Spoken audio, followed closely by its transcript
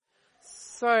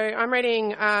So I'm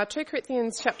reading 2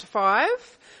 Corinthians chapter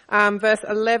 5, verse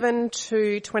 11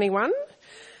 to 21.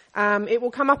 It will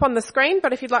come up on the screen,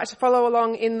 but if you'd like to follow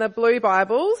along in the blue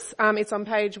Bibles, it's on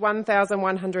page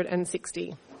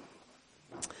 1160.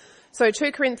 So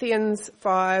 2 Corinthians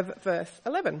 5, verse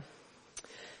 11.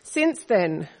 Since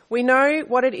then, we know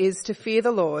what it is to fear the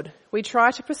Lord. We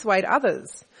try to persuade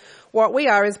others. What we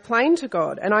are is plain to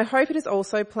God, and I hope it is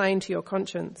also plain to your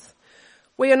conscience.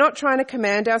 We are not trying to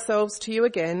command ourselves to you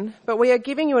again, but we are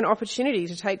giving you an opportunity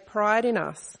to take pride in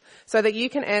us, so that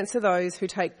you can answer those who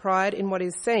take pride in what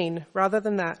is seen, rather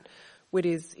than that which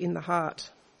is in the heart.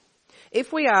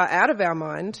 If we are out of our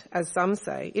mind, as some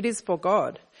say, it is for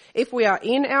God. If we are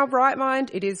in our right mind,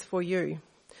 it is for you.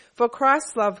 For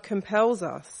Christ's love compels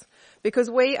us, because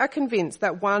we are convinced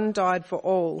that one died for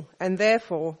all, and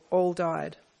therefore all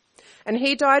died. And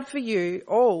he died for you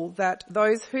all, that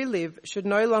those who live should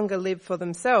no longer live for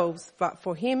themselves, but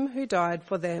for him who died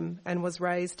for them and was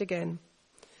raised again.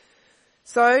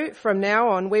 So from now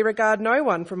on, we regard no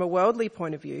one from a worldly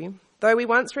point of view. Though we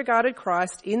once regarded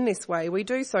Christ in this way, we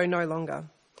do so no longer.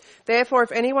 Therefore,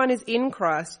 if anyone is in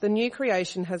Christ, the new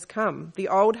creation has come. The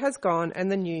old has gone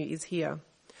and the new is here.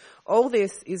 All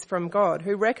this is from God,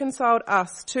 who reconciled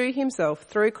us to himself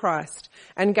through Christ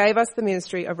and gave us the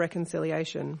ministry of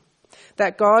reconciliation.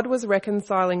 That God was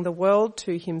reconciling the world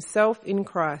to himself in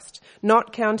Christ,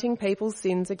 not counting people's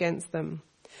sins against them.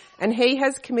 And he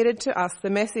has committed to us the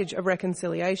message of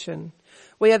reconciliation.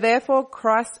 We are therefore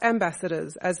Christ's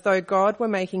ambassadors, as though God were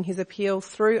making his appeal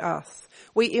through us.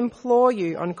 We implore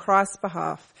you on Christ's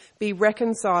behalf, be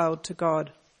reconciled to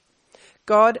God.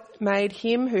 God made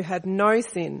him who had no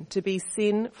sin to be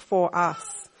sin for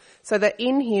us, so that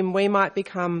in him we might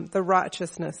become the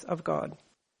righteousness of God.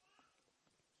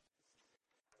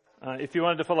 If you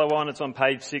wanted to follow on, it's on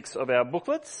page 6 of our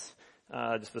booklets.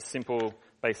 Just a simple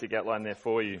basic outline there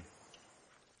for you.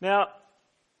 Now,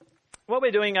 what we're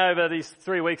doing over these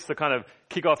 3 weeks to kind of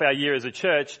kick off our year as a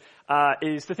church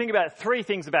is to think about 3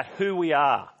 things about who we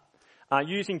are.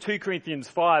 Using 2 Corinthians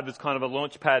 5 as kind of a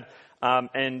launch pad,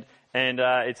 and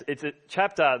it's a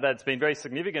chapter that's been very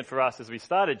significant for us as we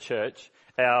started church.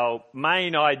 Our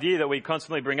main idea that we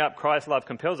constantly bring up, Christ's love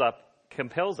compels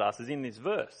us, is in this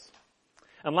verse.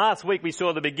 And last week we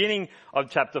saw the beginning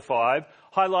of chapter 5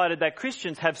 highlighted that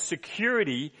Christians have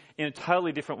security in a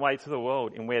totally different way to the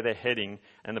world in where they're heading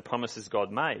and the promises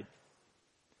God made.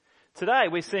 Today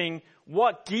we're seeing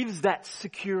what gives that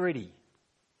security.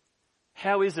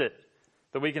 How is it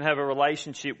that we can have a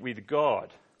relationship with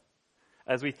God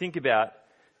as we think about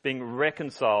being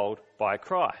reconciled by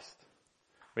Christ?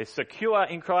 We're secure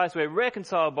in Christ, we're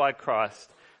reconciled by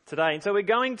Christ today. And so we're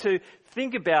going to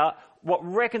think about what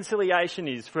reconciliation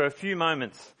is for a few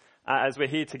moments as we're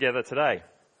here together today.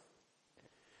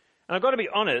 And I've got to be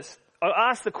honest, I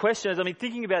asked the question as I've been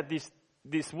thinking about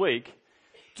this week,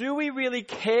 do we really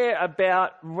care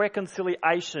about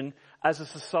reconciliation as a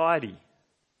society?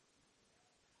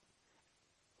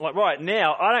 Like right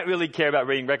now, I don't really care about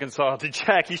reading Reconciled to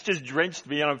Jack. He's just drenched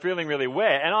me and I'm feeling really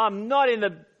wet. And I'm not in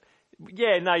the,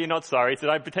 yeah, no, you're not sorry, so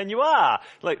don't pretend you are.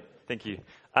 Like, thank you.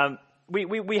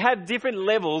 We have different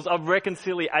levels of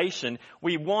reconciliation.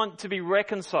 We want to be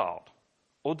reconciled.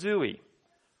 Or do we?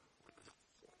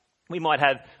 We might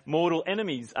have mortal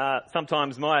enemies.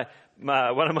 Sometimes one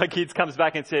of my kids comes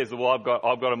back and says, well,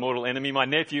 I've got a mortal enemy. My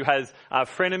nephew has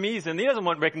frenemies and he doesn't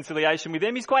want reconciliation with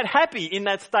them. He's quite happy in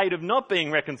that state of not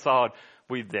being reconciled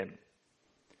with them.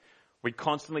 We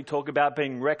constantly talk about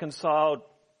being reconciled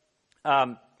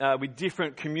with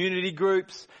different community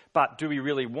groups, but do we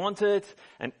really want it?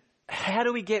 And how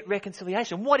do we get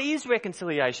reconciliation? What is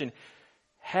reconciliation?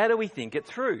 How do we think it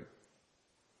through?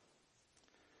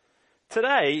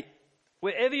 Today,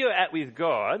 wherever you're at with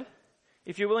God,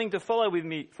 if you're willing to follow with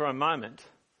me for a moment,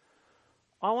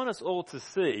 I want us all to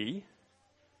see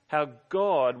how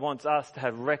God wants us to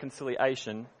have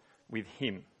reconciliation with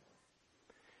him.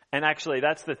 And actually,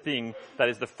 that's the thing that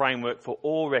is the framework for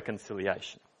all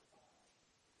reconciliation.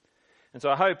 And so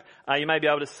I hope you may be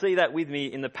able to see that with me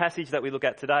in the passage that we look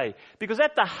at today. Because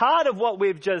at the heart of what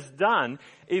we've just done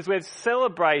is we've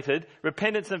celebrated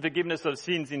repentance and forgiveness of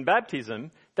sins in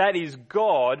baptism. That is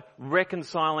God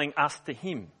reconciling us to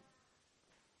him.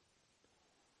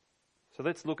 So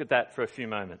let's look at that for a few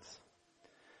moments.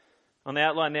 On the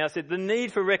outline now, I said the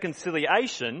need for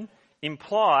reconciliation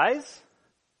implies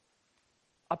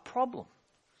a problem.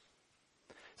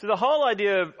 So the whole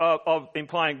idea of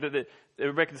implying the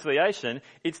reconciliation,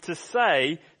 it's to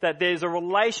say that there's a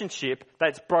relationship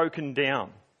that's broken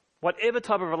down. Whatever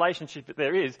type of relationship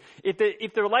there is, if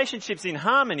the relationship's in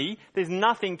harmony, there's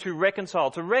nothing to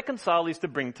reconcile. To reconcile is to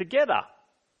bring together.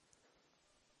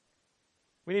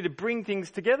 We need to bring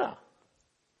things together.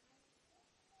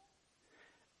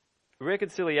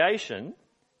 Reconciliation,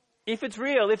 if it's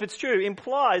real, if it's true,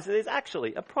 implies that there's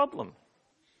actually a problem.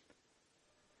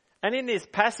 And in this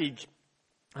passage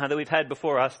that we've had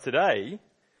before us today,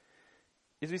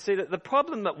 is we see that the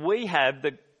problem that we have,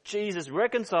 that Jesus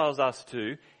reconciles us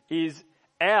to, is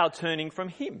our turning from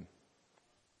him.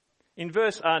 In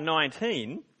verse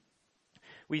 19,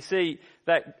 we see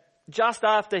that just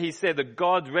after he said that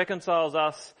God reconciles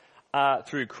us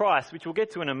through Christ, which we'll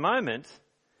get to in a moment,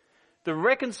 the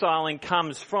reconciling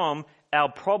comes from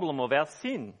our problem of our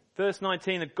sin. Verse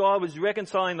 19, that God was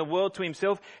reconciling the world to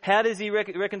himself. How does he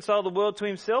reconcile the world to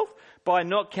himself? By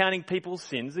not counting people's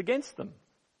sins against them.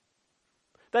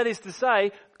 That is to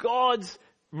say, God's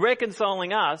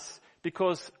reconciling us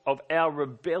because of our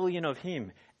rebellion of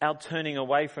him, our turning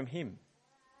away from him.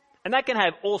 And that can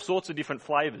have all sorts of different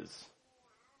flavours.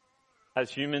 As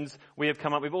humans, we have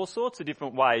come up with all sorts of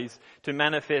different ways to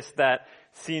manifest that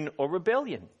sin or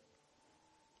rebellion.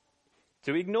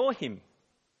 To ignore him,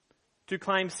 to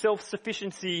claim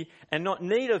self-sufficiency and not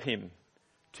need of him,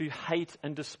 to hate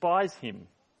and despise him,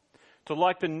 to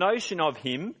like the notion of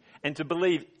him and to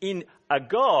believe in a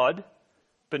God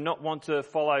but not want to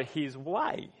follow his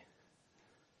way.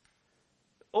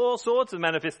 All sorts of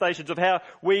manifestations of how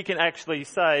we can actually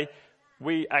say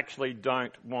we actually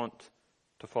don't want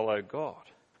to follow God.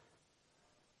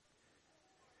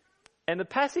 And the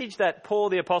passage that Paul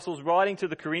the Apostle is writing to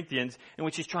the Corinthians, in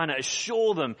which he's trying to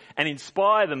assure them and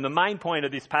inspire them, the main point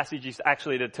of this passage is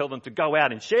actually to tell them to go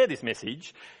out and share this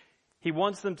message. He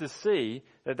wants them to see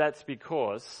that that's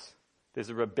because there's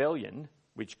a rebellion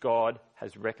which God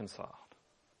has reconciled.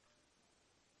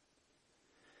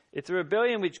 It's a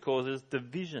rebellion which causes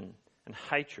division and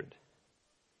hatred.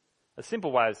 A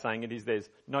simple way of saying it is there's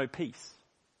no peace.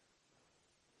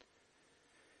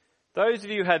 Those of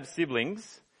you who have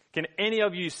siblings, can any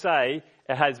of you say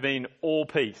it has been all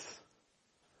peace?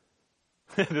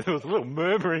 There was a little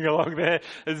murmuring along there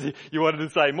as you wanted to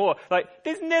say more. Like,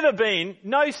 there's never been,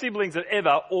 no siblings have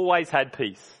ever always had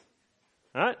peace.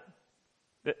 Right?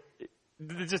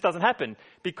 It just doesn't happen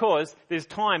because there's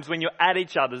times when you're at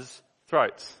each other's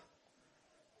throats.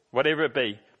 Whatever it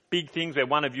be. Big things where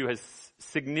one of you has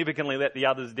significantly let the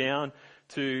others down,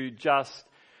 to just,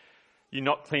 you're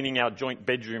not cleaning our joint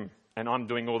bedroom and I'm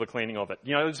doing all the cleaning of it.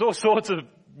 You know, there's all sorts of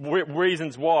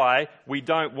reasons why we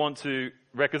don't want to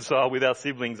reconcile with our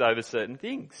siblings over certain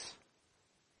things.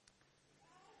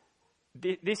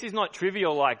 This is not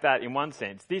trivial like that in one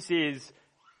sense. This is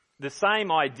the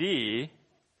same idea,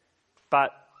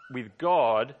 but with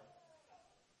God,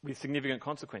 with significant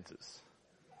consequences.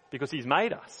 Because he's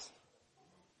made us.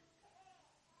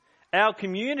 Our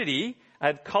community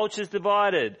had cultures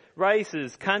divided,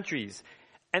 races, countries.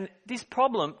 And this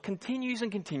problem continues and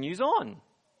continues on.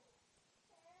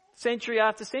 Century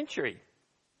after century.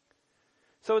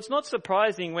 So it's not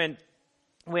surprising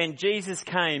when Jesus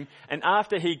came, and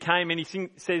after he came and he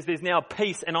says there's now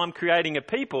peace and I'm creating a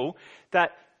people,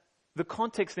 that the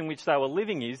context in which they were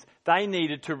living is they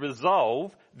needed to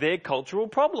resolve their cultural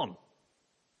problem.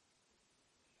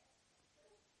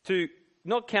 To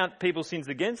not count people's sins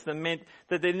against them meant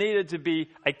that there needed to be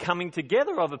a coming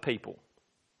together of a people.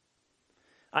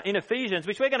 In Ephesians,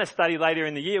 which we're going to study later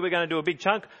in the year, we're going to do a big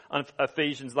chunk on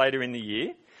Ephesians later in the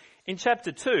year. In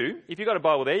chapter 2, if you've got a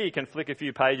Bible there, you can flick a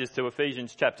few pages to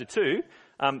Ephesians chapter 2.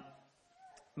 It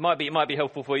might be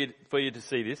helpful for you to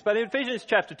see this. But in Ephesians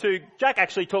chapter 2, Jack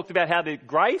actually talked about how the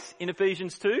grace in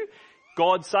Ephesians 2,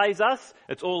 God saves us,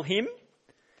 it's all him.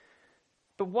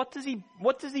 But what does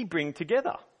he bring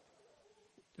together?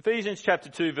 Ephesians chapter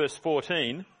 2 verse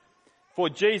 14, for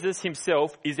Jesus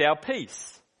himself is our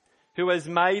peace, who has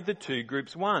made the two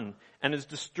groups one and has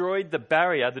destroyed the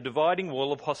barrier, the dividing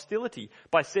wall of hostility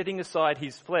by setting aside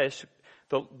his flesh,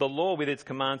 the law with its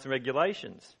commands and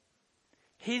regulations.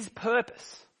 His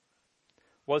purpose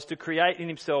was to create in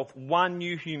himself one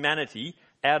new humanity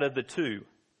out of the two,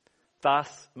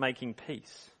 thus making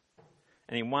peace,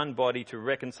 and in one body to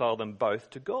reconcile them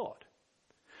both to God.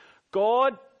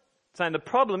 God saying the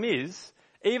problem is,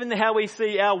 even how we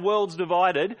see our worlds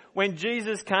divided, when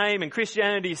Jesus came and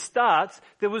Christianity starts,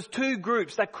 there was two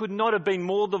groups that could not have been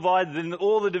more divided than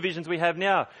all the divisions we have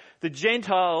now. The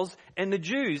Gentiles and the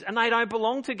Jews, and they don't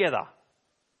belong together.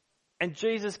 And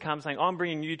Jesus comes saying, I'm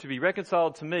bringing you to be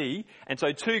reconciled to me, and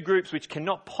so two groups which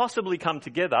cannot possibly come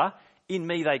together, in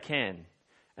me they can.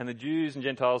 And the Jews and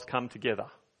Gentiles come together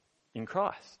in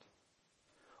Christ.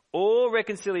 All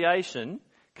reconciliation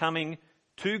coming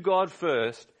to God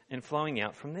first and flowing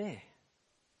out from there.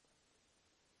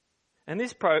 And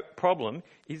this problem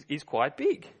is quite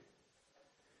big.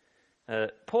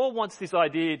 Paul wants this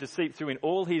idea to seep through in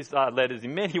all his letters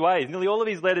in many ways. Nearly all of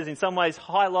his letters in some ways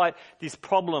highlight this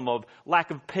problem of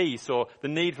lack of peace or the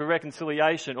need for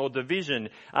reconciliation or division.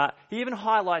 He even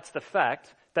highlights the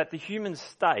fact that the human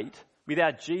state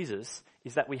without Jesus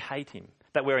is that we hate him,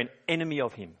 that we're an enemy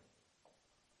of him.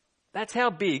 That's how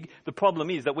big the problem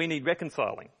is that we need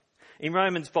reconciling. In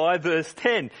Romans 5 verse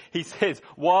 10, he says,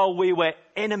 while we were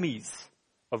enemies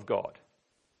of God,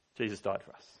 Jesus died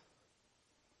for us.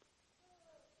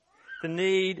 The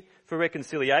need for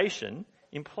reconciliation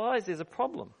implies there's a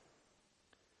problem.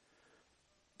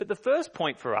 But the first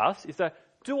point for us is that,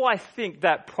 do I think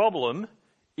that problem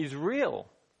is real?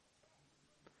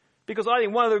 Because I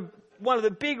think one of the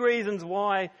big reasons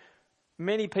why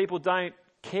many people don't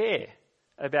care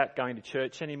about going to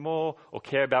church anymore or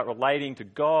care about relating to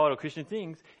God or Christian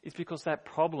things is because that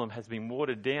problem has been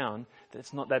watered down, that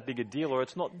it's not that big a deal or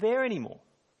it's not there anymore.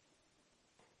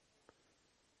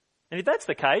 And if that's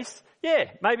the case, yeah,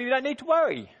 maybe we don't need to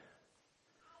worry.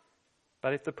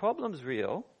 But if the problem's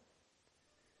real,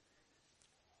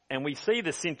 and we see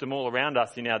the symptom all around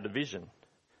us in our division,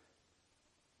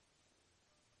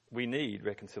 we need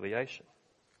reconciliation.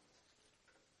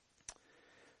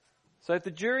 So if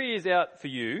the jury is out for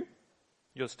you,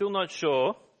 you're still not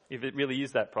sure if it really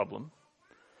is that problem,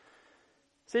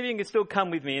 see if you can still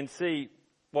come with me and see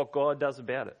what God does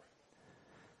about it.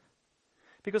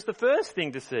 Because the first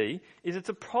thing to see is it's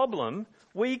a problem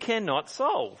we cannot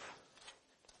solve.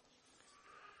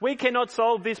 We cannot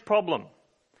solve this problem.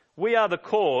 We are the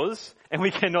cause and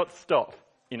we cannot stop,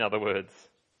 in other words.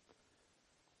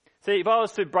 See, if I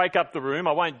was to break up the room,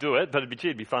 I won't do it, but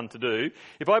it'd be fun to do.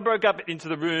 If I broke up into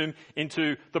the room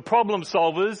into the problem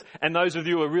solvers and those of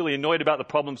you who are really annoyed about the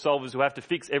problem solvers who have to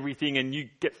fix everything and you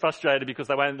get frustrated because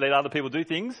they won't let other people do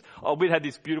things, we'd have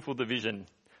this beautiful division.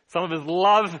 Some of us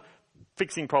love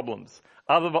fixing problems.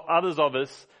 Others of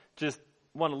us just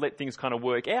want to let things kind of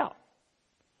work out.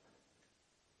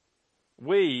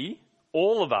 We,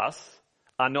 all of us,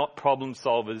 are not problem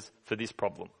solvers for this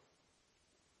problem.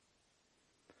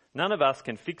 None of us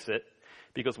can fix it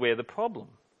because we're the problem.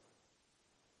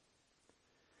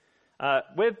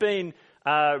 We've been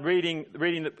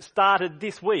reading that started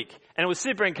this week, and it was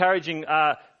super encouraging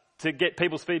to get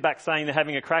people's feedback saying they're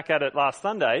having a crack at it last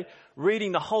Sunday.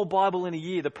 Reading the whole Bible in a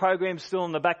year. The program's still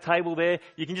on the back table there.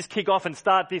 You can just kick off and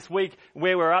start this week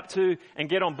where we're up to and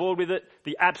get on board with it.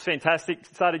 The app's fantastic.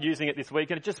 Started using it this week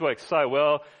and it just works so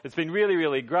well. It's been really,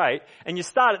 really great. And you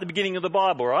start at the beginning of the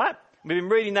Bible, right? We've been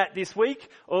reading that this week.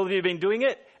 All of you have been doing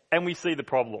it and we see the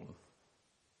problem.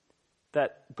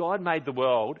 That God made the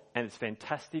world and it's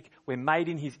fantastic. We're made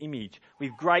in his image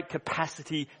with great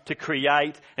capacity to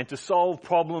create and to solve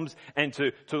problems and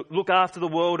to look after the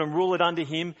world and rule it under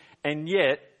him. And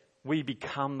yet we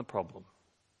become the problem.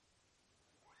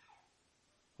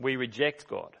 We reject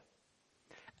God.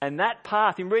 And that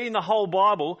path, in reading the whole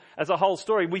Bible as a whole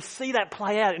story, we see that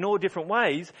play out in all different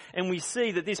ways. And we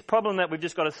see that this problem that we've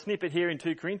just got a snippet here in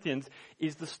 2 Corinthians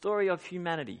is the story of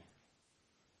humanity.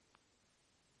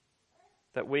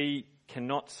 That we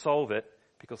cannot solve it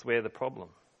because we're the problem.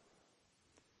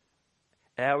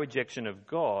 Our rejection of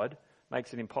God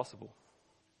makes it impossible.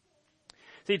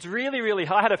 See, it's really, really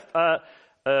hard. I had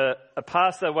a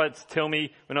pastor once tell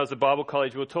me when I was at Bible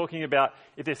college, we were talking about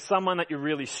if there's someone that you're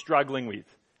really struggling with,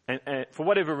 and for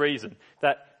whatever reason,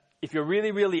 that if you're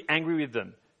really, really angry with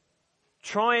them,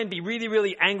 try and be really,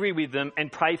 really angry with them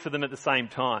and pray for them at the same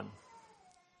time.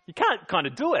 You can't kind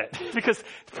of do it because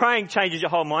praying changes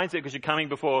your whole mindset because you're coming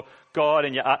before God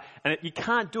and you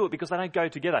can't do it because they don't go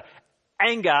together.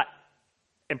 Anger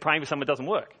and praying for someone doesn't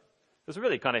work. It's a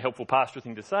really kind of helpful pastoral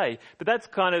thing to say, but that's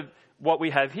kind of what we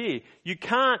have here. You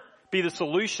can't be the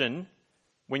solution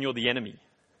when you're the enemy.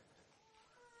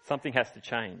 Something has to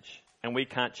change, and we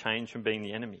can't change from being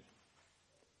the enemy.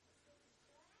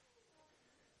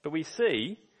 But we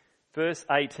see verse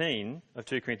 18 of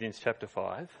 2 Corinthians chapter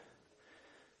 5.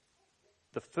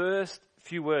 The first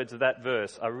few words of that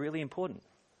verse are really important.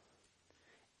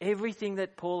 Everything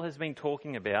that Paul has been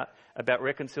talking about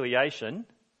reconciliation,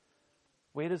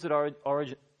 where does it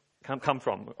originate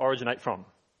from?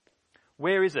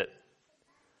 Where is it?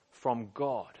 From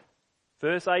God.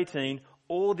 Verse 18,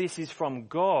 all this is from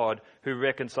God who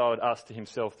reconciled us to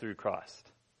himself through Christ.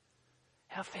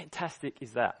 How fantastic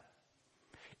is that?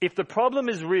 If the problem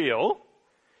is real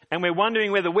and we're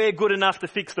wondering whether we're good enough to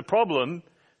fix the problem,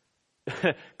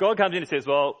 God comes in and says,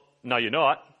 well, no, you're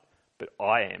not, but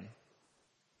I am.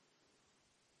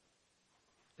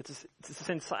 It's a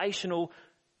sensational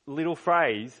little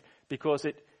phrase because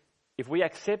if we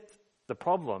accept the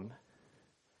problem,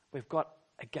 we've got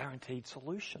a guaranteed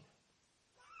solution.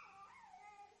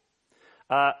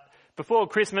 Before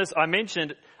Christmas, I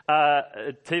mentioned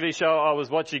a TV show I was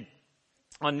watching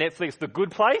on Netflix, The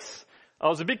Good Place. I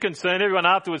was a bit concerned. Everyone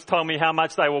afterwards told me how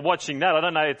much they were watching that. I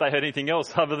don't know if they heard anything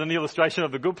else other than the illustration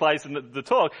of The Good Place and the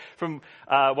talk from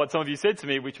what some of you said to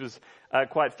me, which was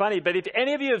quite funny. But if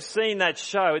any of you have seen that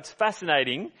show, it's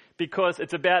fascinating because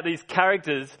it's about these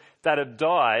characters that have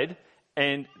died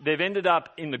and they've ended up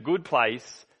in the good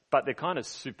place, but they're kind of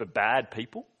super bad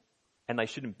people and they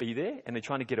shouldn't be there and they're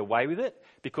trying to get away with it,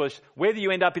 because whether you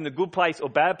end up in the good place or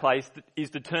bad place is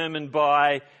determined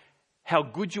by how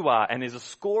good you are, and there's a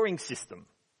scoring system.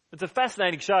 It's a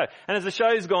fascinating show. And as the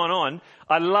show's gone on,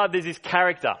 I love there's this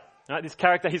character. Right? This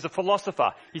character, he's a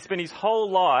philosopher. He spent his whole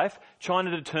life trying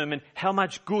to determine how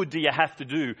much good do you have to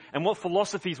do and what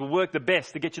philosophies will work the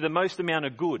best to get you the most amount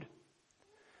of good.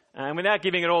 And without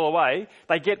giving it all away,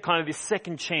 they get kind of this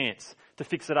second chance to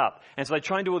fix it up. And so they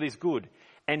try and do all this good.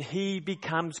 And he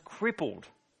becomes crippled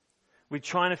with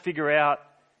trying to figure out,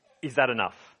 is that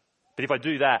enough? But if I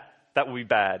do that, that will be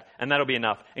bad, and that'll be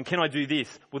enough. And can I do this?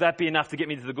 Will that be enough to get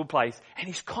me to the good place? And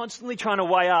he's constantly trying to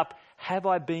weigh up, have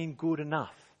I been good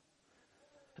enough?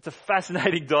 It's a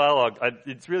fascinating dialogue.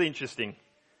 It's really interesting.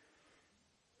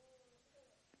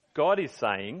 God is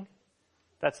saying,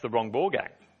 that's the wrong ballgame.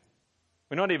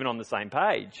 We're not even on the same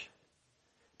page.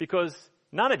 Because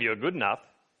none of you are good enough.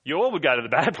 You all would go to the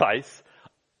bad place.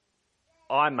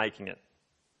 I'm making it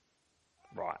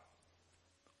right.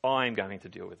 I'm going to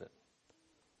deal with it.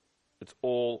 It's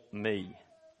all me,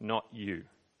 not you.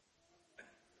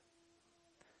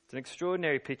 It's an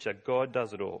extraordinary picture. God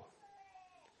does it all.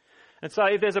 And so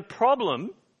if there's a problem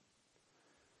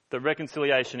that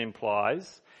reconciliation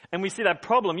implies, and we see that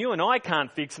problem you and I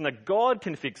can't fix and that God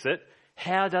can fix it,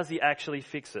 how does he actually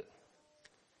fix it?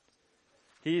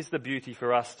 Here's the beauty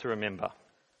for us to remember.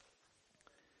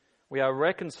 We are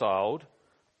reconciled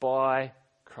by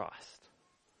Christ,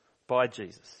 by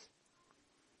Jesus.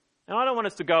 And I don't want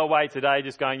us to go away today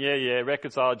just going, yeah,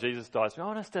 reconciled, Jesus dies. I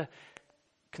want us to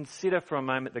consider for a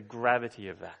moment the gravity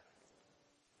of that.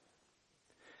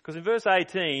 Because in verse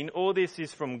 18, all this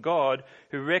is from God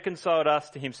who reconciled us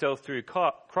to himself through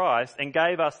Christ and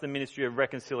gave us the ministry of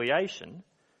reconciliation,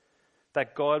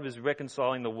 that God was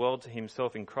reconciling the world to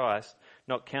himself in Christ,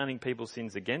 not counting people's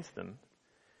sins against them,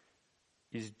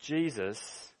 is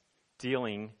Jesus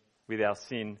dealing with our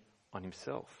sin on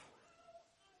himself.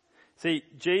 See,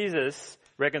 Jesus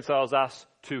reconciles us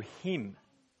to him.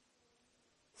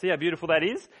 See how beautiful that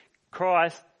is?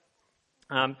 Christ,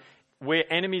 we're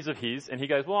enemies of his, and he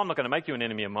goes, well, I'm not going to make you an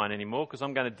enemy of mine anymore because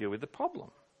I'm going to deal with the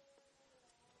problem.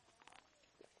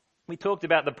 We talked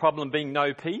about the problem being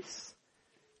no peace.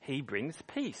 He brings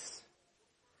peace.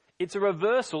 It's a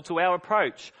reversal to our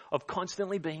approach of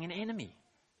constantly being an enemy.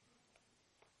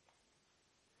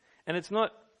 And it's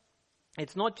not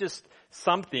just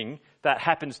something that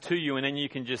happens to you and then you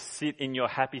can just sit in your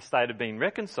happy state of being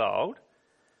reconciled.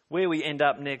 Where we end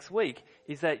up next week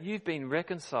is that you've been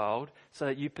reconciled so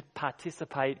that you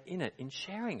participate in it, in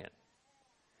sharing it.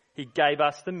 He gave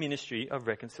us the ministry of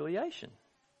reconciliation.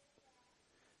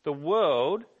 The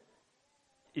world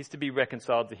is to be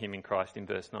reconciled to him in Christ in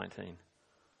verse 19.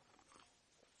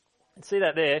 And see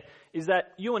that there is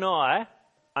that you and I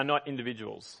are not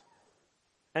individuals.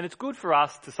 And it's good for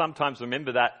us to sometimes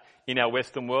remember that in our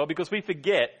Western world, because we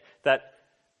forget that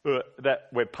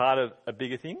we're part of a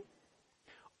bigger thing.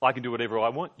 I can do whatever I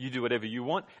want, you do whatever you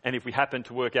want, and if we happen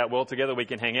to work out well together, we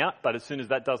can hang out, but as soon as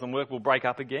that doesn't work, we'll break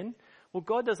up again. Well,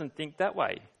 God doesn't think that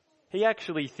way. He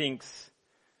actually thinks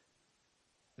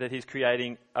that he's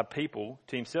creating a people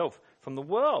to himself from the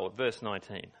world, verse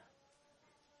 19.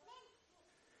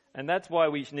 And that's why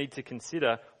we need to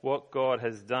consider what God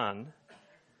has done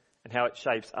and how it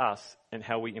shapes us and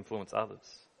how we influence others.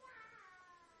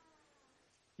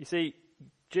 You see,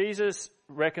 Jesus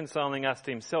reconciling us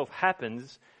to himself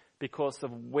happens because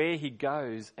of where he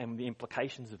goes and the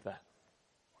implications of that.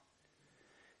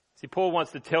 See, Paul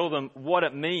wants to tell them what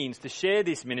it means to share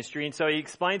this ministry, and so he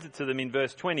explains it to them in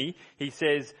verse 20. He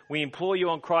says, we implore you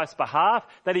on Christ's behalf.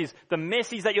 That is, the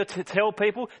message that you're to tell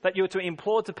people, that you're to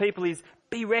implore to people is,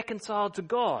 be reconciled to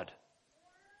God.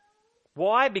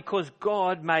 Why? Because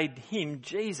God made him,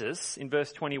 Jesus, in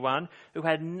verse 21, who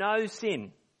had no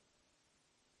sin.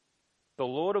 The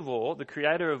Lord of all, the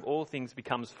creator of all things,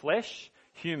 becomes flesh,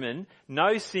 human,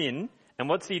 no sin. And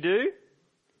what's he do?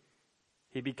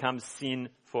 He becomes sin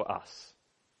for us.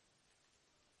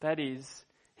 That is,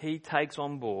 he takes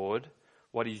on board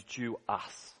what is due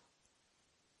us.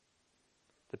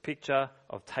 The picture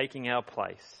of taking our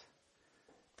place,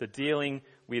 the dealing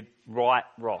with right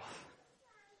wrath.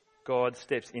 God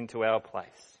steps into our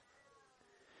place.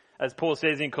 as Paul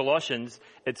says in Colossians,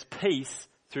 it's peace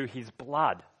through his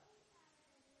blood.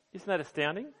 Isn't that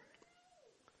astounding?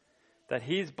 That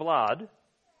his blood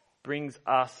brings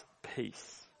us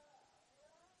peace.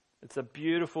 It's a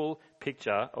beautiful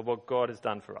picture of what God has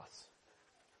done for us.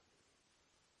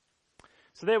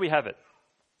 So there we have it.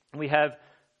 We have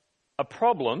a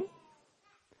problem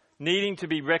needing to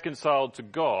be reconciled to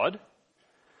God,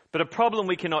 but a problem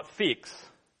we cannot fix.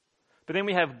 But then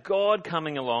we have God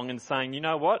coming along and saying, you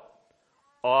know what?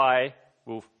 I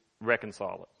will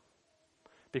reconcile it.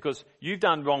 Because you've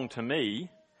done wrong to me,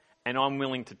 and I'm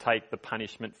willing to take the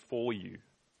punishment for you.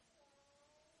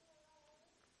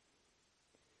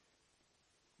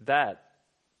 That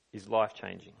is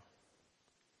life-changing.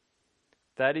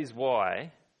 That is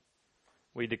why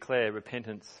we declare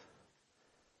repentance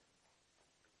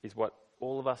is what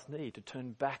all of us need, to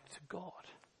turn back to God.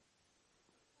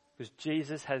 Because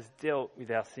Jesus has dealt with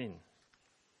our sin.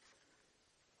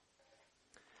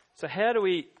 So how do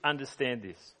we understand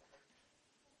this?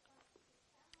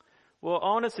 Well, I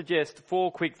want to suggest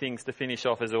 4 quick things to finish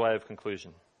off as a way of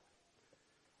conclusion.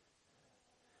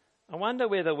 I wonder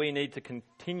whether we need to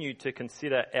continue to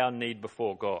consider our need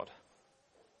before God.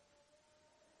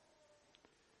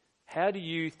 How do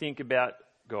you think about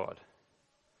God?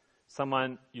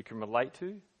 Someone you can relate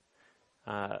to?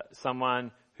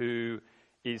 Someone who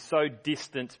is so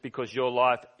distant because your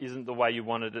life isn't the way you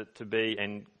wanted it to be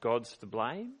and God's to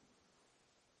blame?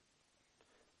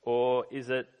 Or is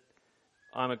it,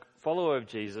 I'm a follower of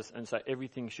Jesus and so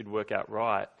everything should work out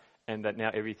right and that now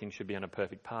everything should be on a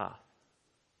perfect path?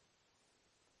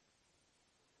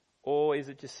 Or is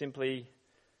it just simply,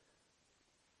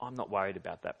 I'm not worried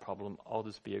about that problem, I'll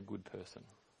just be a good person?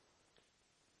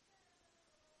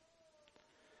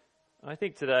 I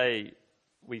think today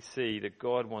we see that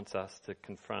God wants us to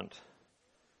confront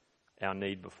our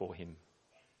need before him.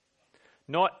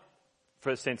 Not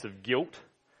for a sense of guilt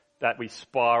that we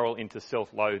spiral into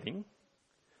self-loathing,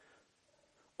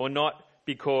 or not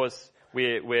because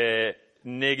we're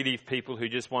negative people who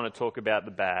just want to talk about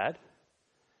the bad,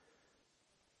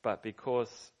 but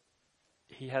because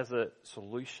he has a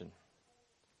solution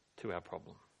to our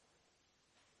problem.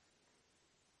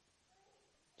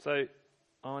 So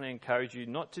I want to encourage you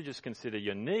not to just consider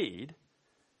your need,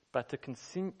 but to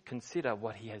consider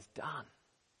what he has done.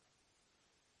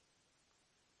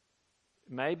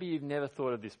 Maybe you've never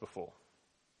thought of this before.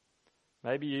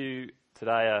 Maybe you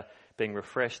today are being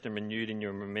refreshed and renewed in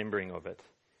your remembering of it.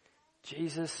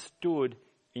 Jesus stood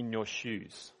in your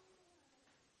shoes.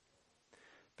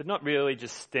 But not really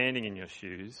just standing in your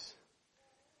shoes.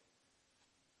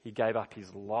 He gave up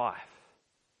his life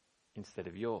instead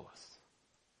of yours.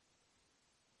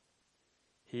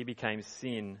 He became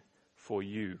sin for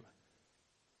you.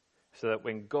 So that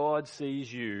when God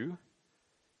sees you,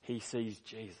 he sees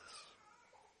Jesus.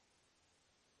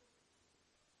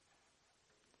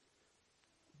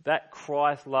 That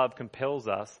Christ's love compels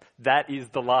us. That is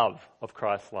the love of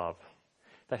Christ's love.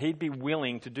 That he'd be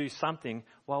willing to do something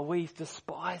while we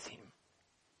despise him.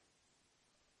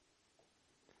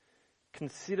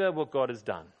 Consider what God has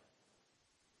done.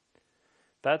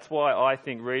 That's why I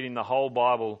think reading the whole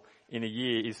Bible in a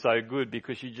year is so good,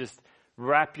 because you just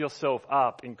wrap yourself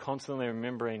up in constantly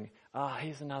remembering,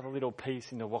 here's another little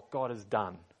piece into what God has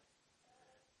done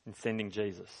in sending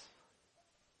Jesus.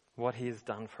 What he has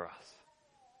done for us.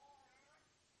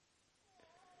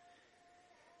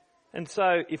 And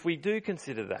so, if we do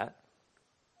consider that,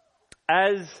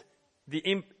 as the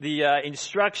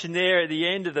instruction there at the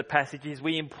end of the passage is,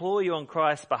 we implore you on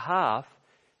Christ's behalf,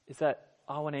 is that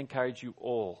I want to encourage you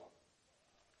all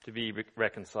to be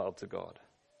reconciled to God.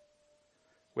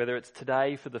 Whether it's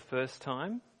today for the first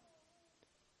time,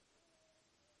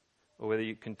 or whether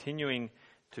you're continuing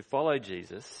to follow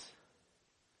Jesus,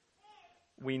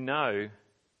 we know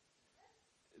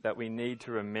that we need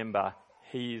to remember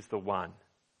he is the one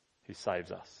who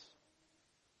saves us,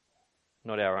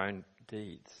 not our own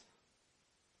deeds.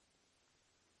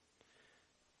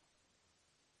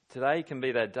 Today can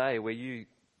be that day where you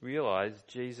realise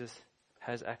Jesus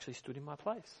has actually stood in my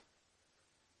place.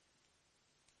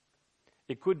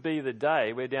 It could be the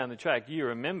day where down the track you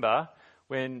remember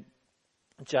when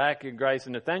Jack and Grace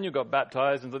and Nathaniel got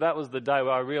baptised, and so that was the day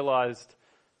where I realised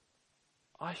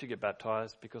I should get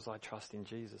baptised because I trust in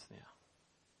Jesus now.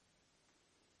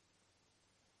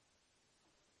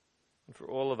 And for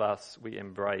all of us, we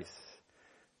embrace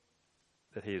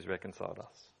that he has reconciled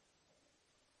us.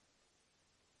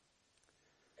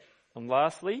 And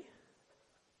lastly,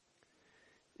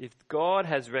 if God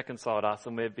has reconciled us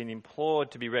and we've been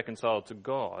implored to be reconciled to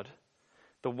God,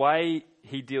 the way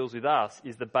he deals with us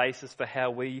is the basis for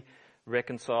how we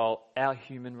reconcile our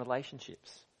human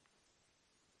relationships.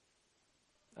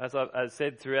 As I've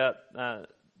said throughout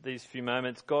these few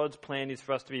moments, God's plan is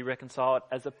for us to be reconciled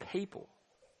as a people,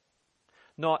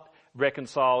 not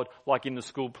reconciled like in the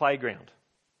school playground.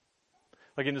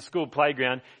 Like in the school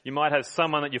playground, you might have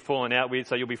someone that you've fallen out with,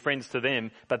 so you'll be friends to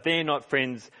them, but they're not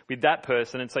friends with that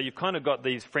person, and so you've kind of got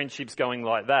these friendships going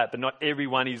like that, but not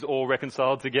everyone is all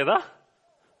reconciled together.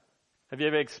 Have you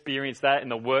ever experienced that in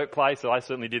the workplace? So I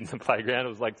certainly did in the playground. It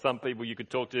was like some people you could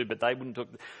talk to, but they wouldn't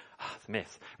talk to. It's a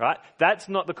mess, right? That's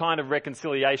not the kind of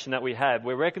reconciliation that we have.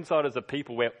 We're reconciled as a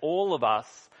people where all of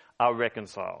us are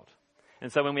reconciled.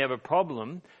 And so when we have a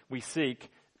problem, we seek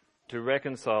to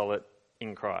reconcile it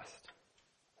in Christ.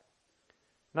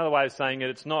 Another way of saying it,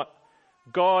 it's not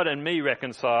God and me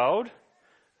reconciled,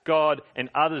 God and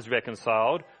others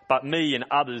reconciled, but me and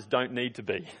others don't need to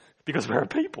be, because we're a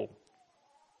people.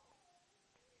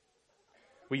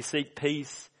 We seek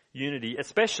peace, unity,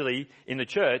 especially in the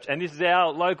church, and this is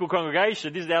our local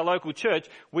congregation, this is our local church,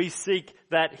 we seek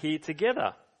that here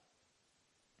together.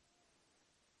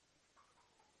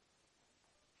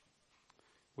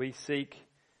 We seek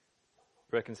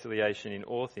reconciliation in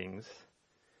all things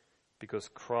because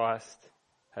Christ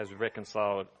has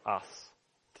reconciled us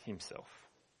to himself.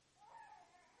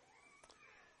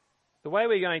 The way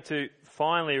we're going to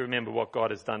finally remember what God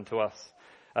has done to us,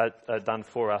 done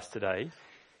for us today,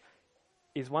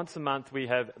 is once a month we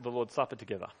have the Lord's Supper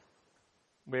together,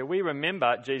 where we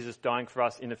remember Jesus dying for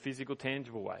us in a physical,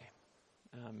 tangible way.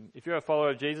 If you're a follower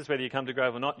of Jesus, whether you come to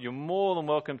Grove or not, you're more than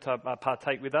welcome to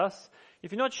partake with us.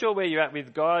 If you're not sure where you're at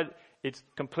with God, it's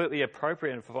completely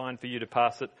appropriate and fine for you to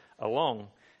pass it along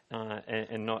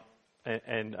and not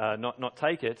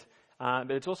take it.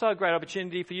 But it's also a great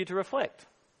opportunity for you to reflect,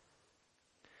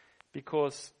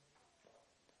 because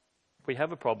we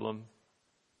have a problem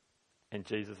and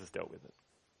Jesus has dealt with it.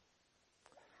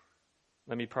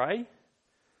 Let me pray.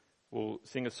 We'll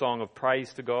sing a song of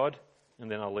praise to God,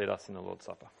 and then I'll lead us in the Lord's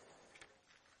Supper.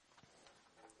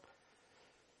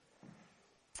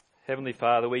 Heavenly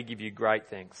Father, we give you great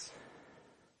thanks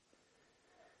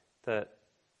that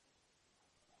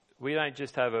we don't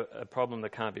just have a problem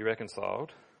that can't be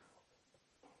reconciled.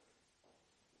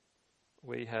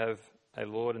 We have a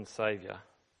Lord and Saviour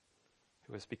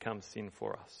who has become sin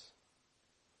for us.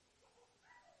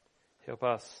 Help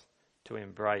us to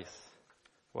embrace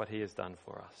what he has done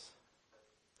for us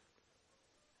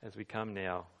as we come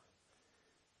now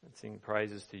and sing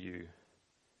praises to you,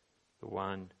 the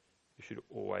one who should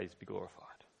always be glorified.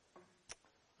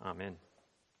 Amen.